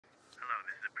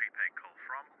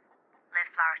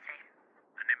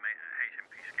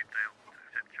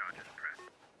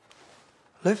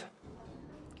Liv?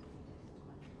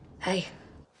 Hey.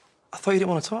 I thought you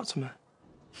didn't want to talk to me.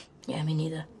 Yeah, me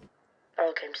neither.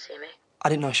 Laurel came to see me. I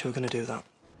didn't know she was going to do that.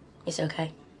 It's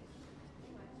okay.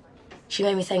 She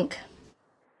made me think.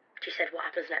 She said what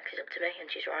happens next is up to me, and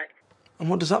she's right. And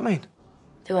what does that mean?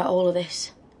 Throughout all of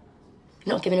this,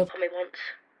 you're not giving up on me once.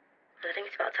 And I think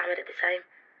it's about time I did the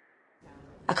same.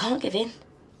 I can't give in.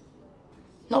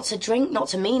 Not to drink, not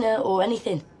to Mina or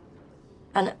anything.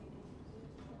 And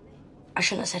I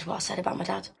shouldn't have said what I said about my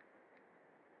dad.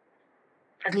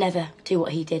 I'd never do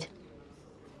what he did.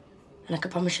 And I can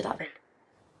promise you that, Ben.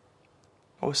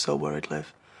 I was so worried,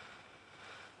 Liv.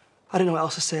 I didn't know what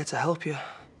else to say to help you.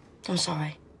 I'm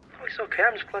sorry. Oh, it's okay.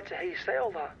 I'm just glad to hear you say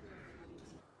all that.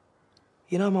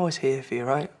 You know I'm always here for you,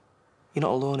 right? You're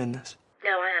not alone in this.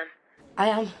 No, I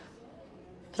am.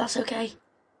 But that's okay.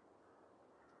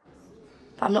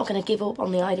 But I'm not going to give up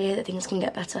on the idea that things can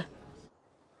get better.